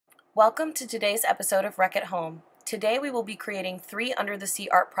Welcome to today's episode of Wreck at Home. Today we will be creating 3 under-the-sea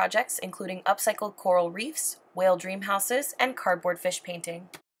art projects including upcycled coral reefs, whale dream houses, and cardboard fish painting.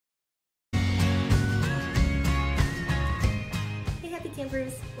 Hey happy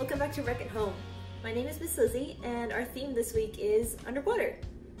campers! Welcome back to Wreck at Home. My name is Miss Lizzie and our theme this week is underwater.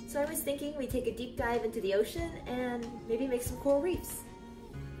 So I was thinking we take a deep dive into the ocean and maybe make some coral reefs.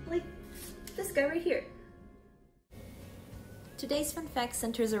 Like this guy right here. Today's fun fact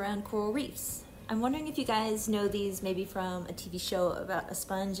centers around coral reefs. I'm wondering if you guys know these maybe from a TV show about a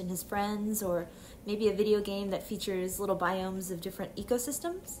sponge and his friends, or maybe a video game that features little biomes of different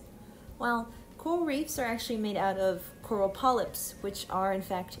ecosystems. Well, coral reefs are actually made out of coral polyps, which are in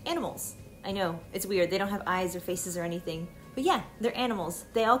fact animals. I know, it's weird, they don't have eyes or faces or anything, but yeah, they're animals.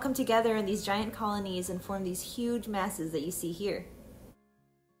 They all come together in these giant colonies and form these huge masses that you see here.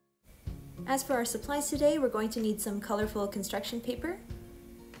 As for our supplies today, we're going to need some colorful construction paper,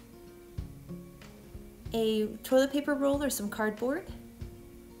 a toilet paper roll or some cardboard,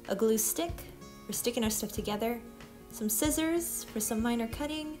 a glue stick for sticking our stuff together, some scissors for some minor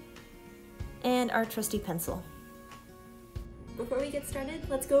cutting, and our trusty pencil. Before we get started,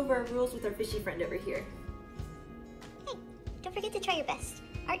 let's go over our rules with our fishy friend over here. Hey, don't forget to try your best.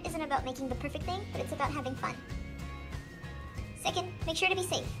 Art isn't about making the perfect thing, but it's about having fun. Second, make sure to be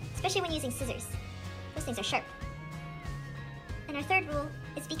safe, especially when using scissors. Those things are sharp. And our third rule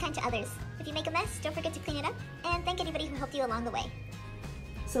is be kind to others. If you make a mess, don't forget to clean it up, and thank anybody who helped you along the way.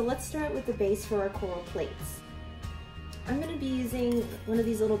 So let's start with the base for our coral plates. I'm going to be using one of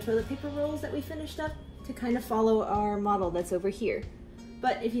these little toilet paper rolls that we finished up to kind of follow our model that's over here.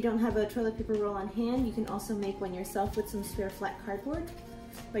 But if you don't have a toilet paper roll on hand, you can also make one yourself with some spare flat cardboard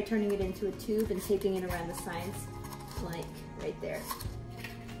by turning it into a tube and taping it around the sides, like right there.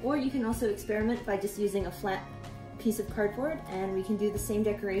 Or you can also experiment by just using a flat piece of cardboard, and we can do the same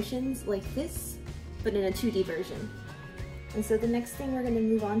decorations like this, but in a 2D version. And so the next thing we're going to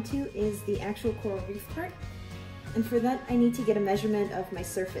move on to is the actual coral reef part. And for that, I need to get a measurement of my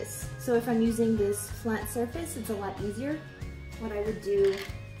surface. So if I'm using this flat surface, it's a lot easier. What I would do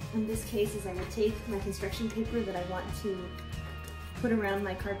in this case is I would take my construction paper that I want to put around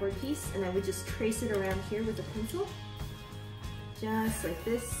my cardboard piece, and I would just trace it around here with a pencil, just like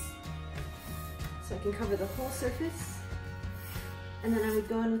this, so I can cover the whole surface. And then I would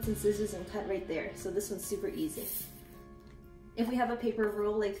go in with some scissors and cut right there. So this one's super easy. If we have a paper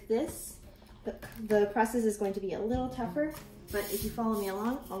roll like this, the process is going to be a little tougher, but if you follow me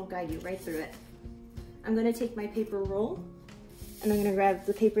along, I'll guide you right through it. I'm going to take my paper roll, and I'm going to grab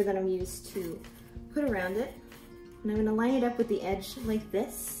the paper that I'm used to put around it, and I'm going to line it up with the edge like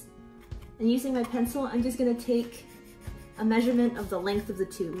this. And using my pencil, I'm just going to take a measurement of the length of the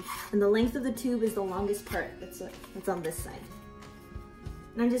tube. And the length of the tube is the longest part that's on this side.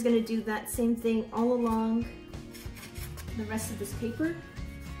 And I'm just going to do that same thing all along the rest of this paper,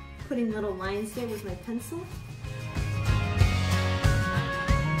 putting little lines there with my pencil.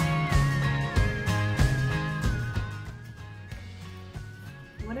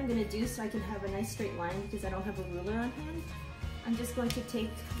 What I'm going to do so I can have a nice straight line, because I don't have a ruler on hand, I'm just going to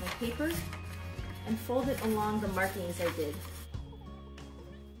take my paper and fold it along the markings I did.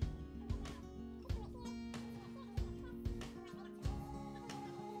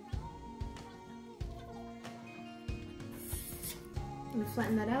 I'm going to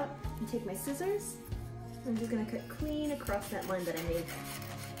flatten that out and take my scissors. I'm just going to cut clean across that line that I made.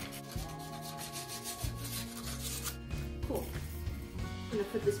 Cool. I'm going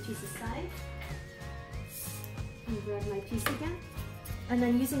to put this piece aside and grab my piece again. And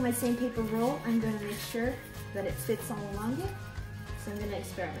then using my same paper roll, I'm going to make sure that it fits all along it. So I'm going to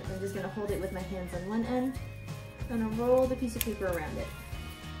experiment. I'm just going to hold it with my hands on one end. I'm going to roll the piece of paper around it.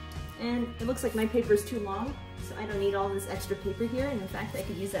 And it looks like my paper is too long, so I don't need all this extra paper here, and in fact I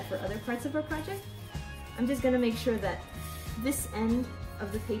could use that for other parts of our project. I'm just going to make sure that this end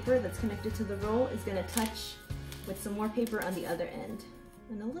of the paper that's connected to the roll is going to touch with some more paper on the other end.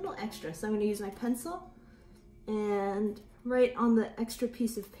 And a little extra, so I'm going to use my pencil, and right on the extra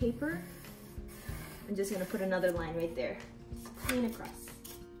piece of paper, I'm just going to put another line right there, clean across.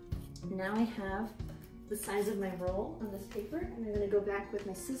 Now I have the size of my roll on this paper, and I'm going to go back with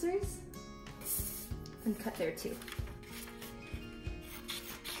my scissors and cut there too.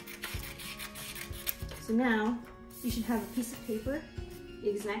 So now you should have a piece of paper the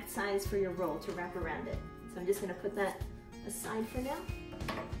exact size for your roll to wrap around it. So I'm just going to put that aside for now.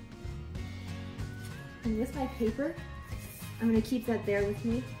 And with my paper, I'm going to keep that there with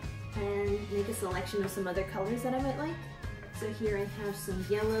me and make a selection of some other colors that I might like. So here I have some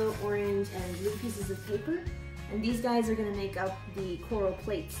yellow, orange, and blue pieces of paper, And these guys are going to make up the coral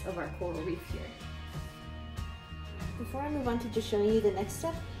plates of our coral reef here. Before I move on to just showing you the next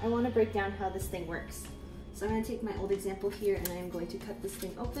step, I want to break down how this thing works. So I'm going to take my old example here and I'm going to cut this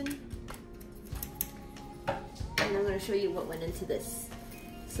thing open. And I'm going to show you what went into this.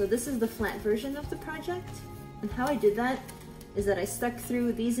 So this is the flat version of the project. And how I did that is that I stuck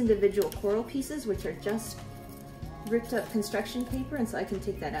through these individual coral pieces, which are just ripped up construction paper, and so I can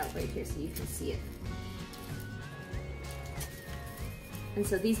take that out right here so you can see it. And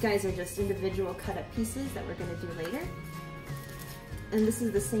so these guys are just individual cut up pieces that we're going to do later. And this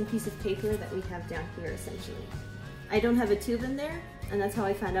is the same piece of paper that we have down here essentially. I don't have a tube in there, and that's how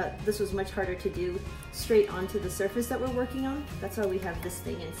I found out this was much harder to do straight onto the surface that we're working on. That's why we have this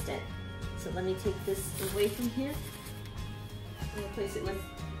thing instead. So let me take this away from here and replace it with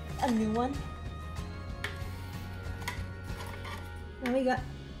a new one. Now we got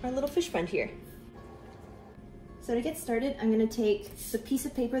our little fish friend here. So to get started, I'm going to take the piece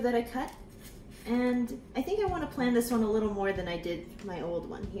of paper that I cut, and I think I want to plan this one a little more than I did my old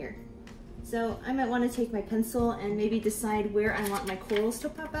one here. So I might want to take my pencil and maybe decide where I want my corals to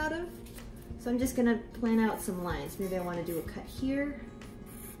pop out of. So I'm just going to plan out some lines. Maybe I want to do a cut here,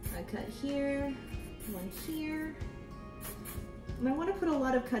 a cut here, one here. And I want to put a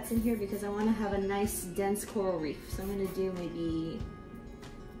lot of cuts in here because I want to have a nice dense coral reef. So I'm going to do maybe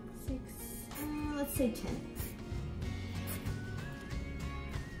 6, let's say 10.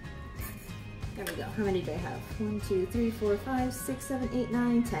 There we go. How many do I have? 1, 2, 3, 4, 5, 6, 7, 8,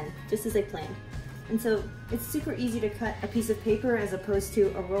 9, 10. Just as I planned. And so it's super easy to cut a piece of paper as opposed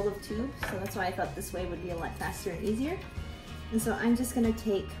to a roll of tube. So that's why I thought this way would be a lot faster and easier. And so I'm just going to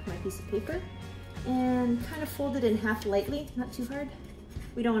take my piece of paper and kind of fold it in half lightly, not too hard.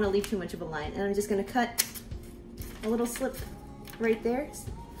 We don't want to leave too much of a line. And I'm just going to cut a little slip right there,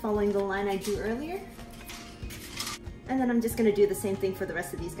 following the line I drew earlier. And then I'm just going to do the same thing for the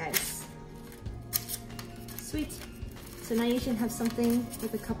rest of these guys. Sweet. So now you should have something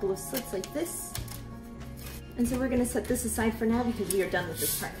with a couple of slits like this. And so we're going to set this aside for now because we are done with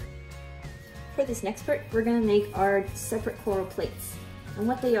this part. For this next part, we're going to make our separate coral plates. And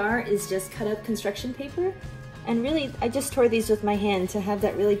what they are is just cut up construction paper. And really, I just tore these with my hand to have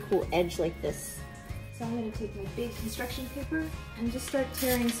that really cool edge like this. So I'm going to take my big construction paper and just start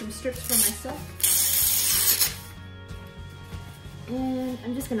tearing some strips for myself. And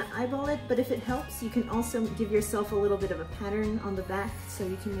I'm just going to eyeball it, but if it helps, you can also give yourself a little bit of a pattern on the back so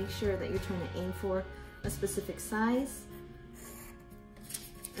you can make sure that you're trying to aim for a specific size.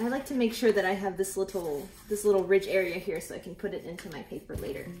 And I like to make sure that I have this little ridge area here so I can put it into my paper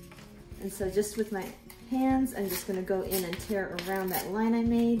later. And so just with my hands, I'm just going to go in and tear around that line I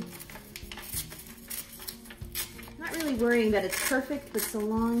made. Not really worrying that it's perfect, but so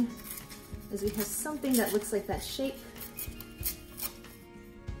long as we have something that looks like that shape.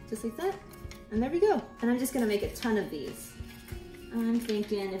 Just like that, and there we go. And I'm just gonna make a ton of these. I'm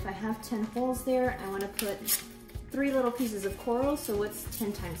thinking if I have 10 holes there, I wanna put 3 little pieces of coral, so what's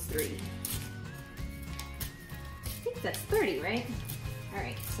 10 times 3? I think that's 30, right? All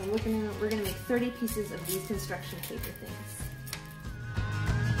right, so we're gonna make 30 pieces of these construction paper things.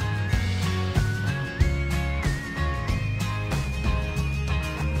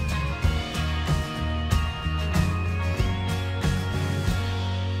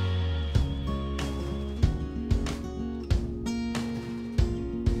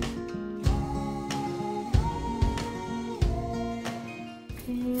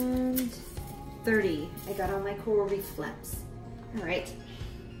 And 30. I got on my coral reef flaps. All right,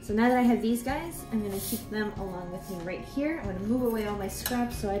 so now that I have these guys, I'm gonna keep them along with me right here. I'm gonna move away all my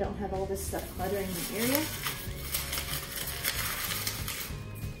scraps so I don't have all this stuff cluttering the area.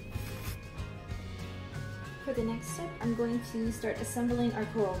 For the next step, I'm going to start assembling our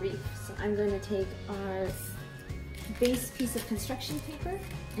coral reef. So I'm going to take our base piece of construction paper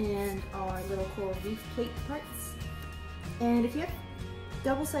and our little coral reef plate parts. And if you have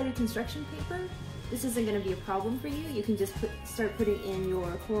double-sided construction paper, this isn't going to be a problem for you. You can just start putting in your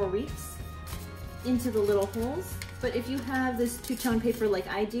coral reefs into the little holes. But if you have this two-tone paper like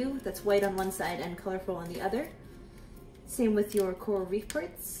I do, that's white on one side and colorful on the other, same with your coral reef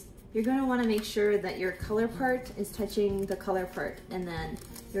parts, you're going to want to make sure that your color part is touching the color part, and then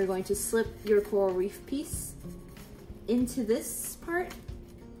you're going to slip your coral reef piece into this part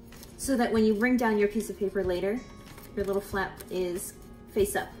so that when you bring down your piece of paper later, your little flap is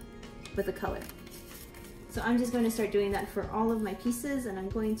face up with the color. So I'm just going to start doing that for all of my pieces, and I'm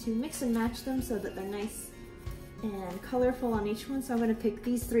going to mix and match them so that they're nice and colorful on each one. So I'm going to pick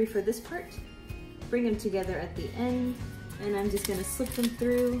these 3 for this part, bring them together at the end, and I'm just going to slip them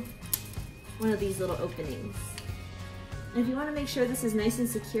through one of these little openings. And if you want to make sure this is nice and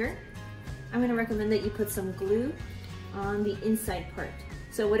secure, I'm going to recommend that you put some glue on the inside part.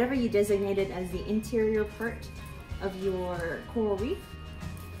 So whatever you designated as the interior part of your coral reef,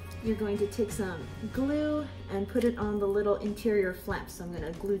 you're going to take some glue and put it on the little interior flaps. So I'm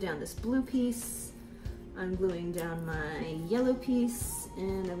going to glue down this blue piece, I'm gluing down my yellow piece,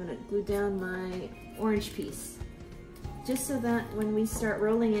 and I'm going to glue down my orange piece. Just so that when we start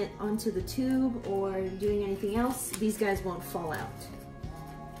rolling it onto the tube or doing anything else, these guys won't fall out.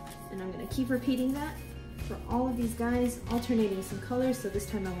 And I'm going to keep repeating that for all of these guys, alternating some colors. So this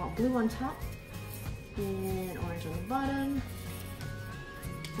time I want blue on top and orange on the bottom.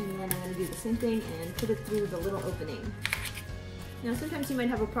 And then I'm going to do the same thing and put it through the little opening. Now sometimes you might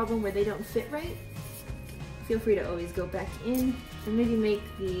have a problem where they don't fit right. Feel free to always go back in and maybe make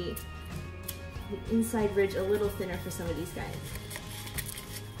the inside ridge a little thinner for some of these guys.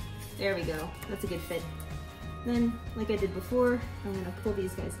 There we go, that's a good fit. Then, like I did before, I'm going to pull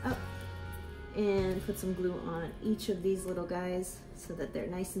these guys up and put some glue on each of these little guys so that they're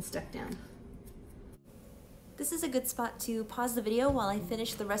nice and stuck down. This is a good spot to pause the video while I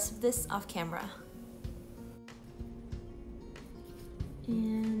finish the rest of this off camera.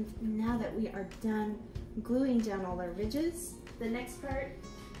 And now that we are done gluing down all our ridges, the next part,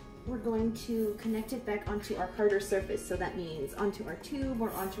 we're going to connect it back onto our harder surface. So that means onto our tube or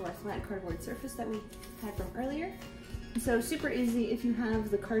onto our flat cardboard surface that we had from earlier. So super easy if you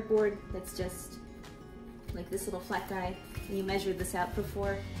have the cardboard that's just like this little flat guy and you measured this out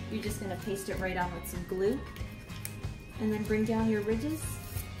before, you're just going to paste it right on with some glue and then bring down your ridges.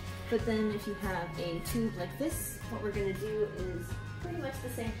 But then if you have a tube like this, what we're going to do is pretty much the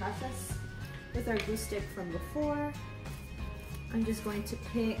same process with our glue stick from before. I'm just going to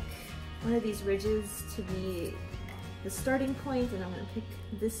pick one of these ridges to be the starting point, and I'm going to pick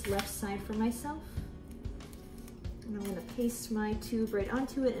this left side for myself. And I'm going to paste my tube right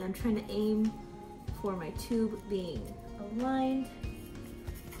onto it, and I'm trying to aim for my tube being aligned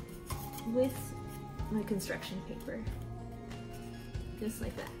with my construction paper. Just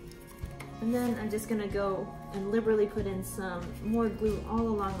like that. And then I'm just going to go and liberally put in some more glue all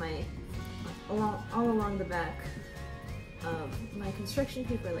along the back of my construction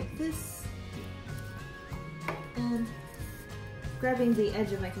paper like this, and grabbing the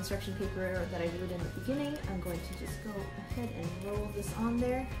edge of my construction paper that I glued in the beginning, I'm going to just go ahead and roll this on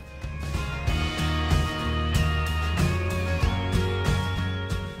there.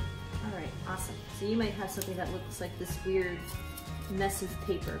 Alright, awesome. So you might have something that looks like this weird mess of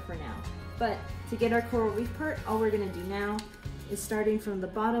paper for now. But to get our coral reef part, all we're going to do now is, starting from the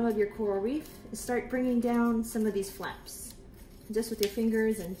bottom of your coral reef, is start bringing down some of these flaps. Just with your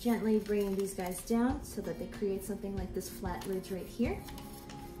fingers and gently bringing these guys down so that they create something like this flat ridge right here.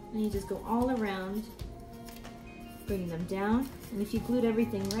 And you just go all around, bringing them down. And if you glued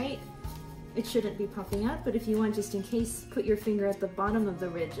everything right, it shouldn't be popping out, but if you want, just in case, put your finger at the bottom of the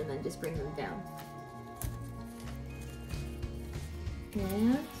ridge and then just bring them down.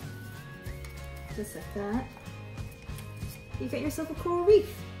 And just like that, you got yourself a coral reef.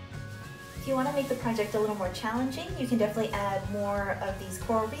 If you want to make the project a little more challenging, you can definitely add more of these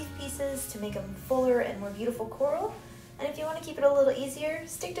coral reef pieces to make them fuller and more beautiful coral. And if you want to keep it a little easier,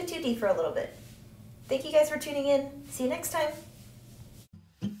 stick to 2D for a little bit. Thank you guys for tuning in. See you next time.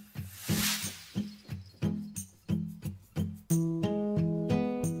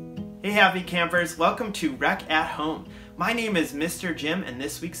 Hey happy campers, welcome to Rec at Home. My name is Mr. Jim and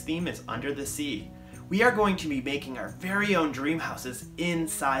this week's theme is Under the Sea. We are going to be making our very own dream houses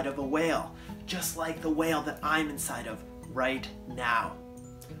inside of a whale, just like the whale that I'm inside of right now.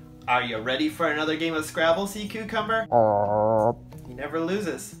 Are you ready for another game of Scrabble, Sea Cucumber? He never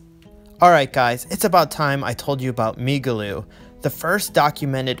loses. Alright guys, it's about time I told you about Migaloo, the first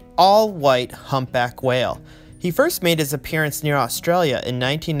documented all-white humpback whale. He first made his appearance near Australia in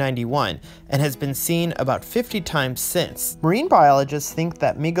 1991 and has been seen about 50 times since. Marine biologists think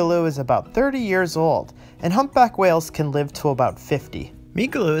that Migaloo is about 30 years old, and humpback whales can live to about 50.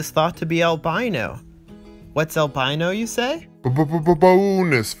 Migaloo is thought to be albino. What's albino, you say?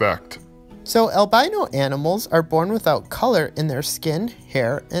 Bonus fact. So albino animals are born without color in their skin,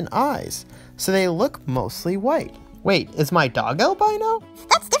 hair, and eyes, so they look mostly white. Wait, is my dog albino?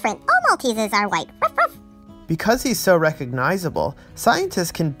 That's different. All Maltesers are white. Ruff, ruff. Because he's so recognizable,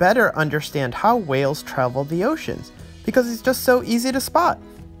 scientists can better understand how whales travel the oceans, because he's just so easy to spot.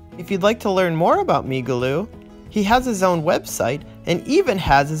 If you'd like to learn more about Migaloo, he has his own website and even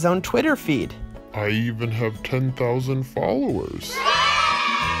has his own Twitter feed. I even have 10,000 followers.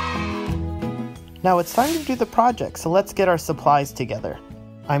 Now it's time to do the project, so let's get our supplies together.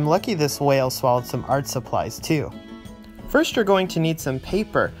 I'm lucky this whale swallowed some art supplies too. First, you're going to need some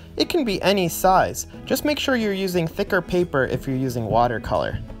paper. It can be any size. Just make sure you're using thicker paper if you're using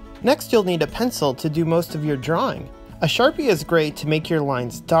watercolor. Next, you'll need a pencil to do most of your drawing. A Sharpie is great to make your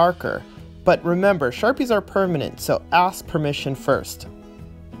lines darker, but remember, Sharpies are permanent, so ask permission first.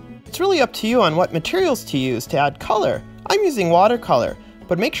 It's really up to you on what materials to use to add color. I'm using watercolor,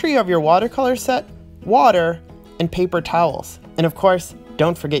 but make sure you have your watercolor set, water, and paper towels. And of course,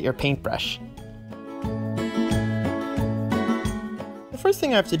 don't forget your paintbrush. The first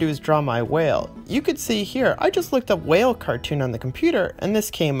thing I have to do is draw my whale. You could see here, I just looked up whale cartoon on the computer and this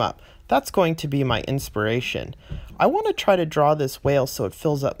came up. That's going to be my inspiration. I want to try to draw this whale so it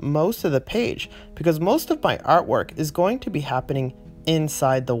fills up most of the page because most of my artwork is going to be happening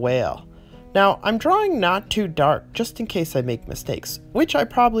inside the whale. Now, I'm drawing not too dark just in case I make mistakes, which I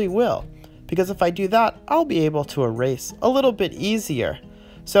probably will, because if I do that, I'll be able to erase a little bit easier.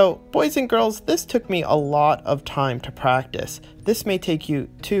 So, boys and girls, this took me a lot of time to practice. This may take you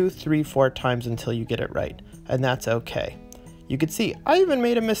 2, 3, 4 times until you get it right, and that's okay. You can see I even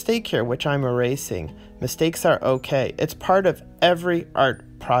made a mistake here, which I'm erasing. Mistakes are okay. It's part of every art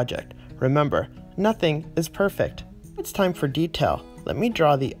project. Remember, nothing is perfect. It's time for detail. Let me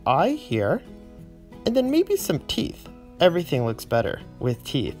draw the eye here, and then maybe some teeth. Everything looks better with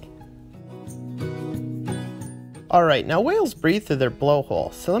teeth. Alright, now whales breathe through their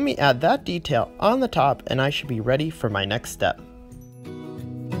blowhole, so let me add that detail on the top and I should be ready for my next step.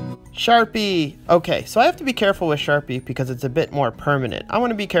 Sharpie! Okay, so I have to be careful with Sharpie because it's a bit more permanent. I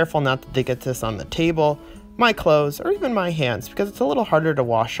want to be careful not to get this on the table, my clothes, or even my hands because it's a little harder to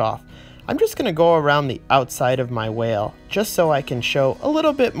wash off. I'm just going to go around the outside of my whale just so I can show a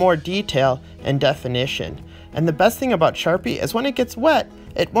little bit more detail and definition. And the best thing about Sharpie is when it gets wet,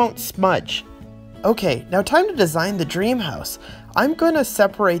 it won't smudge. Okay, now time to design the dream house. I'm going to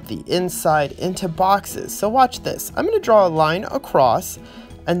separate the inside into boxes. So watch this. I'm going to draw a line across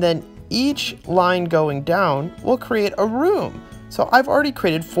and then each line going down will create a room. So I've already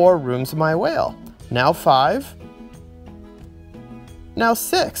created 4 rooms of my whale. Now 5. Now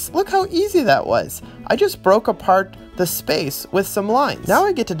 6. Look how easy that was. I just broke apart the space with some lines. Now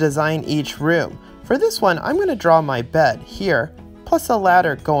I get to design each room. For this one, I'm going to draw my bed here, plus a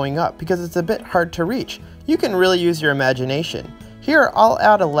ladder going up because it's a bit hard to reach. You can really use your imagination. Here, I'll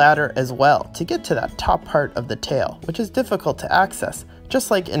add a ladder as well to get to that top part of the tail, which is difficult to access,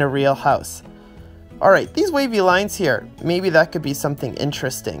 just like in a real house. Alright, these wavy lines here, maybe that could be something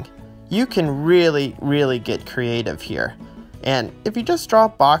interesting. You can really get creative here. And if you just draw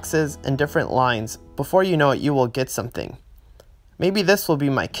boxes and different lines, before you know it, you will get something. Maybe this will be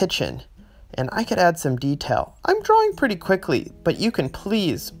my kitchen, and I could add some detail. I'm drawing pretty quickly, but you can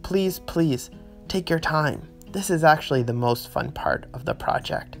please take your time. This is actually the most fun part of the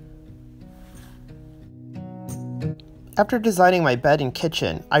project. After designing my bed and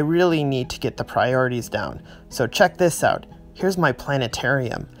kitchen, I really need to get the priorities down. So check this out. Here's my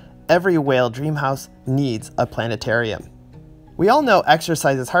planetarium. Every whale dream house needs a planetarium. We all know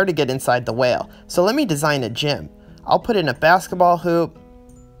exercise is hard to get inside the whale, so let me design a gym. I'll put in a basketball hoop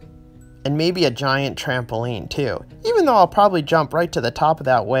and maybe a giant trampoline too. Even though I'll probably jump right to the top of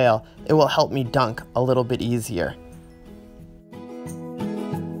that whale, it will help me dunk a little bit easier.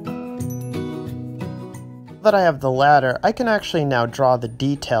 Now that I have the ladder, I can actually now draw the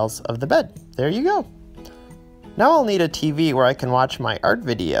details of the bed. There you go. Now I'll need a TV where I can watch my art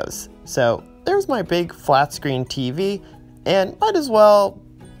videos. So there's my big flat screen TV, and might as well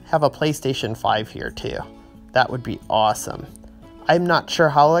have a PlayStation 5 here too. That would be awesome. I'm not sure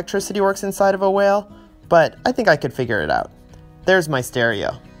how electricity works inside of a whale, but I think I could figure it out. There's my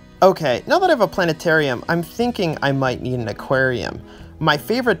stereo. Okay, now that I have a planetarium, I'm thinking I might need an aquarium. My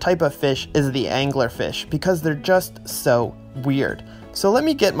favorite type of fish is the anglerfish because they're just so weird. So let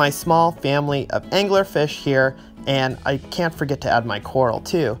me get my small family of anglerfish here, and I can't forget to add my coral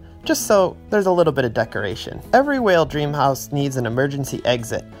too, just so there's a little bit of decoration. Every whale dream house needs an emergency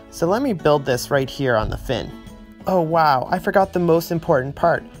exit, so let me build this right here on the fin. Oh wow, I forgot the most important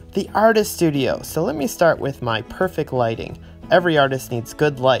part, the artist studio. So let me start with my perfect lighting. Every artist needs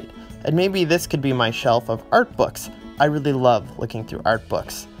good light, and maybe this could be my shelf of art books. I really love looking through art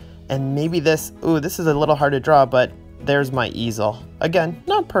books. And maybe this, this is a little hard to draw, but there's my easel. Again,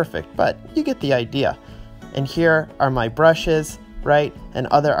 not perfect, but you get the idea. And here are my brushes, right, and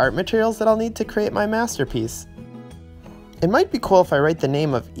other art materials that I'll need to create my masterpiece. It might be cool if I write the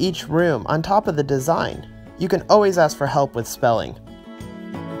name of each room on top of the design. You can always ask for help with spelling.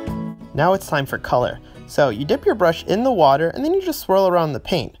 Now it's time for color. So you dip your brush in the water and then you just swirl around the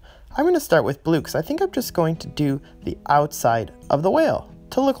paint. I'm going to start with blue because I think I'm just going to do the outside of the whale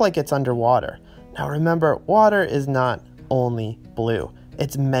to look like it's underwater. Now remember, water is not only blue.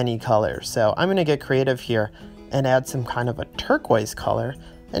 It's many colors. So I'm gonna get creative here and add some kind of a turquoise color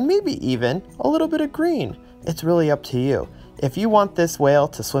and maybe even a little bit of green. It's really up to you. If you want this whale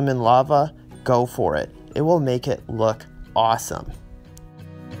to swim in lava, go for it. It will make it look awesome.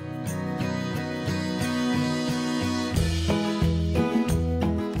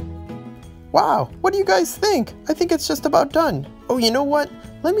 Wow, what do you guys think? I think it's just about done. Oh, you know what?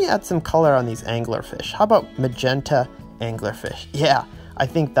 Let me add some color on these anglerfish. How about magenta anglerfish? Yeah, I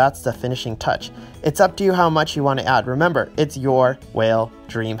think that's the finishing touch. It's up to you how much you want to add. Remember, it's your whale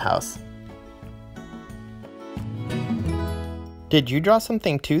dream house. Did you draw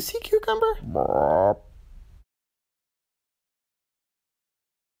something too, Sea Cucumber?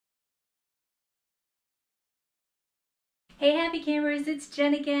 Hey Happy Campers, it's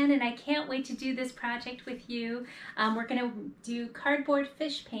Jen again, and I can't wait to do this project with you. We're going to do cardboard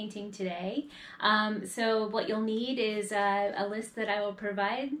fish painting today. So what you'll need is a list that I will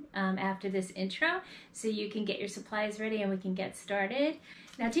provide after this intro, so you can get your supplies ready and we can get started.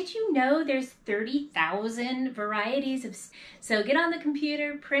 Now, did you know there's 30,000 varieties of... So get on the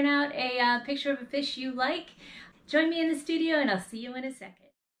computer, print out a picture of a fish you like. Join me in the studio and I'll see you in a second.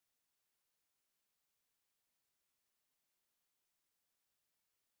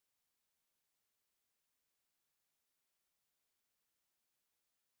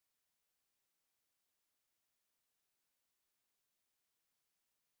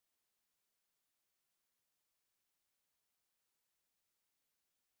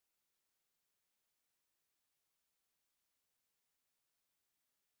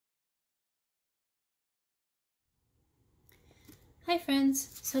 Hi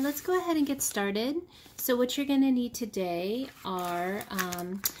friends, so let's go ahead and get started. So what you're going to need today are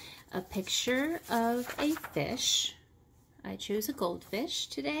a picture of a fish. I chose a goldfish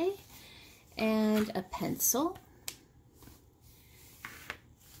today, and a pencil.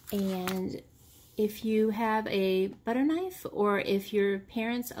 And if you have a butter knife, or if your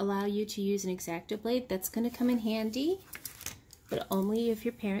parents allow you to use an X-Acto blade, that's going to come in handy, but only if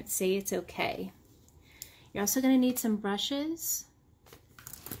your parents say it's okay. You're also going to need some brushes,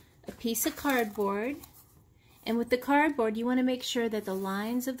 a piece of cardboard, and with the cardboard you want to make sure that the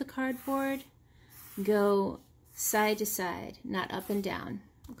lines of the cardboard go side to side, not up and down,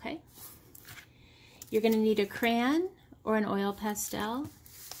 okay? You're going to need a crayon or an oil pastel,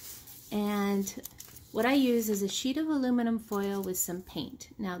 and what I use is a sheet of aluminum foil with some paint.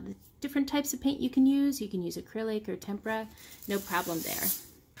 Now, the different types of paint you can use acrylic or tempera, no problem there.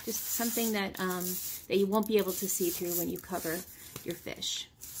 Just something that, that you won't be able to see through when you cover your fish.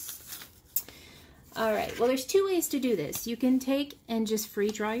 All right, well, there's two ways to do this. You can take and just free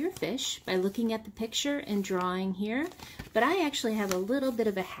draw your fish by looking at the picture and drawing here, but I actually have a little bit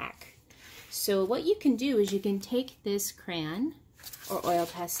of a hack. So what you can do is you can take this crayon or oil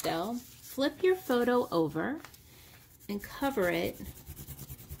pastel, flip your photo over, and cover it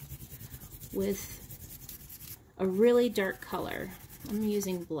with a really dark color. I'm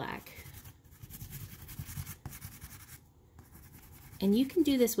using black. And you can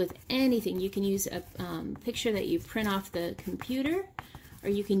do this with anything. You can use a picture that you print off the computer, or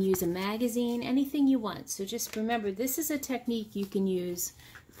you can use a magazine, anything you want. So just remember, this is a technique you can use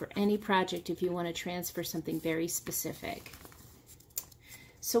for any project if you want to transfer something very specific.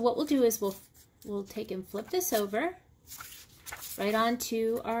 So what we'll do is we'll take and flip this over right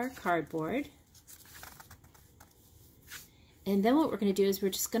onto our cardboard. And then what we're going to do is we're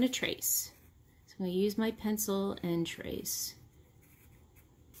just going to trace. So I'm going to use my pencil and trace.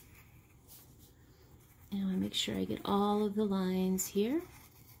 And I want to make sure I get all of the lines here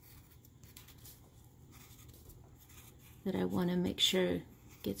that I want to make sure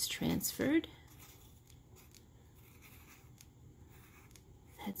gets transferred.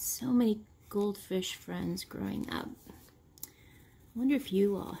 I've had so many goldfish friends growing up. I wonder if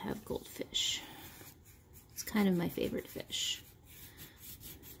you all have goldfish. It's kind of my favorite fish.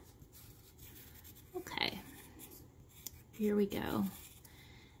 Okay, here we go.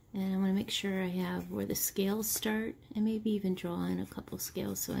 And I want to make sure I have where the scales start, and maybe even draw in a couple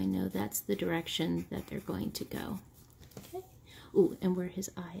scales so I know that's the direction that they're going to go. Okay. Ooh, and where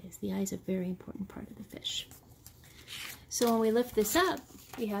his eye is. The eye is a very important part of the fish. So when we lift this up,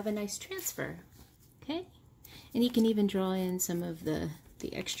 we have a nice transfer. Okay. And you can even draw in some of the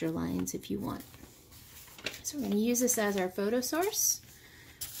extra lines if you want. So we're going to use this as our photo source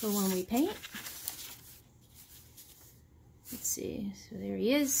for when we paint. Let's see, so there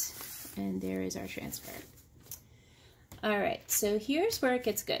he is, and there is our transfer. All right, so here's where it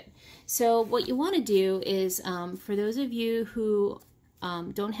gets good. So what you want to do is, for those of you who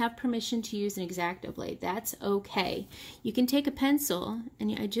don't have permission to use an X-Acto blade, that's okay. You can take a pencil,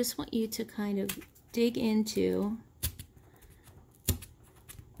 and I just want you to kind of dig into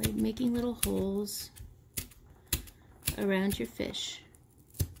by making little holes around your fish.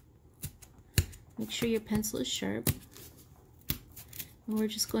 Make sure your pencil is sharp. And we're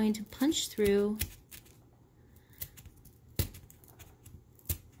just going to punch through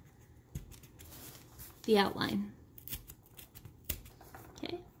the outline.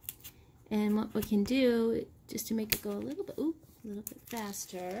 Okay, and what we can do, just to make it go a little bit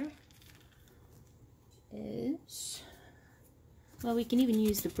faster, is, well, we can even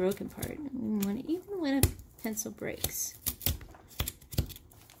use the broken part. Even when a pencil breaks.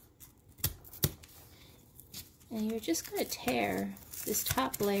 And you're just going to tear this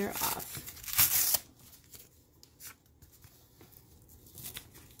top layer off.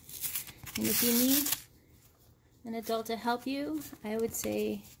 And if you need an adult to help you, I would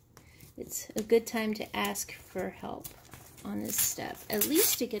say it's a good time to ask for help on this step, at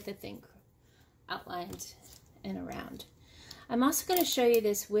least to get the thing outlined and around. I'm also going to show you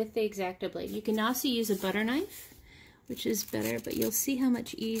this with the X-Acto blade. You can also use a butter knife, which is better, but you'll see how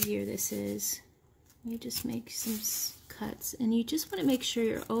much easier this is. You just make some cuts, and you just want to make sure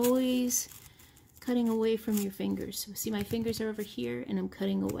you're always cutting away from your fingers. So see, my fingers are over here, and I'm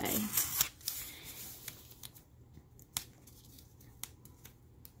cutting away.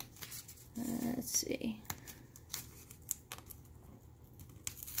 Let's see.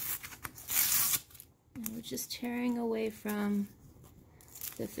 And we're just tearing away from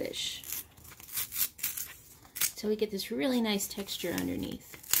the fish so we get this really nice texture underneath.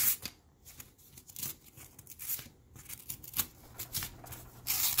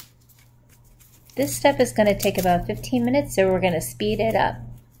 This step is going to take about 15 minutes, so we're going to speed it up.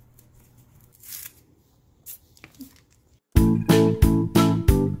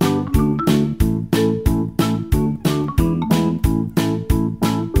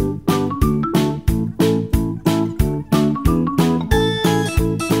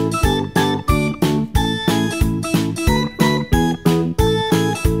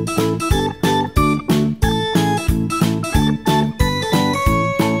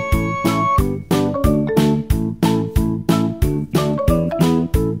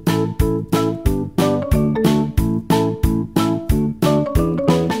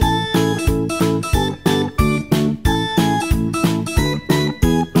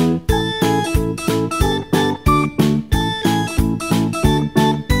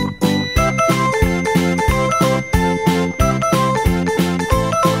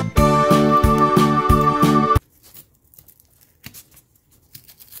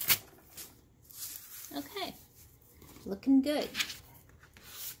 Okay, looking good.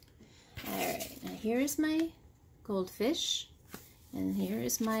 Alright, now here's my goldfish, and here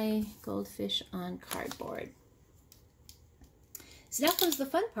is my goldfish on cardboard. So now comes the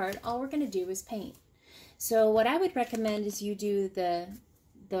fun part. All we're going to do is paint. So what I would recommend is you do the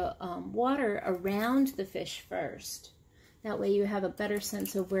water around the fish first. That way you have a better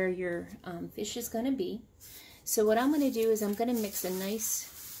sense of where your fish is going to be. So what I'm going to do is I'm going to mix a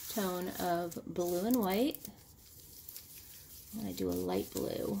nice tone of blue and white. I'm going to do a light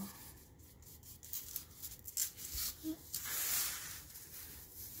blue.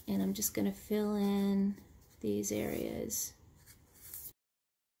 And I'm just going to fill in these areas.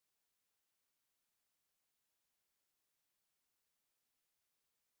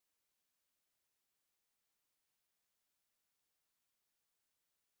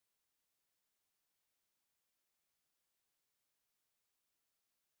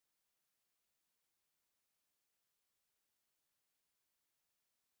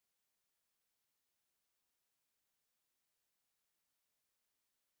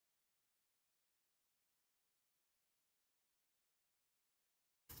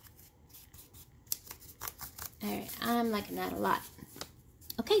 Alright, I'm liking that a lot.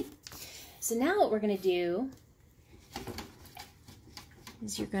 Okay, so now what we're going to do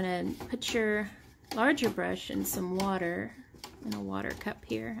is you're going to put your larger brush in some water, in a water cup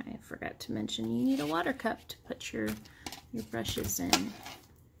here. I forgot to mention you need a water cup to put your brushes in.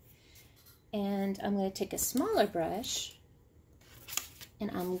 And I'm going to take a smaller brush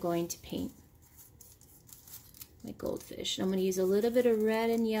and I'm going to paint my goldfish. I'm going to use a little bit of red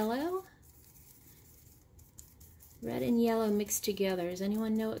and yellow. Red and yellow mixed together. Does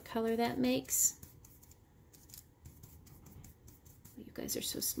anyone know what color that makes? You guys are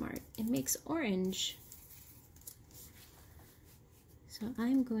so smart. It makes orange. So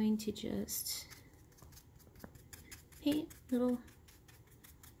I'm going to just paint little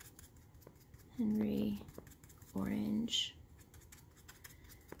Henry orange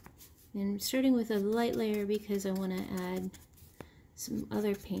And starting with a light layer because I want to add some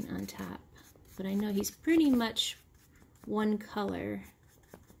other paint on top. But I know he's pretty much one color.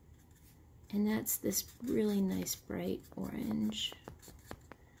 And that's this really nice bright orange.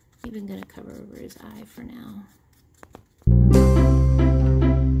 Even gonna cover over his eye for now.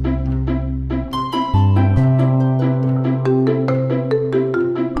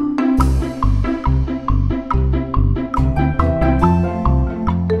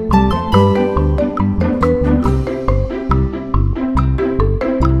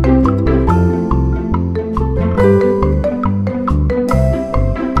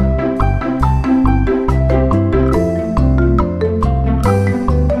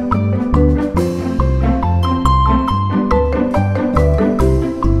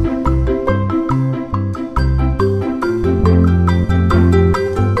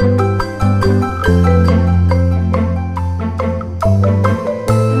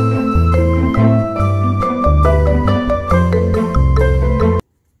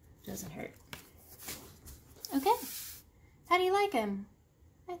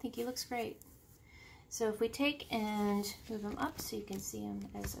 I think he looks great. So if we take and move him up so you can see him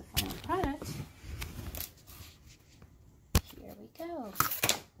as a final product, here we go.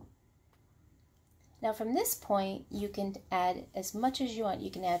 Now from this point, you can add as much as you want.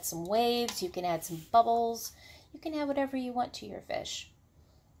 You can add some waves, you can add some bubbles, you can add whatever you want to your fish.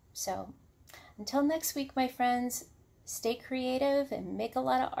 So until next week, my friends, stay creative and make a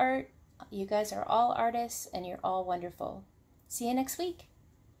lot of art. You guys are all artists and you're all wonderful. See you next week.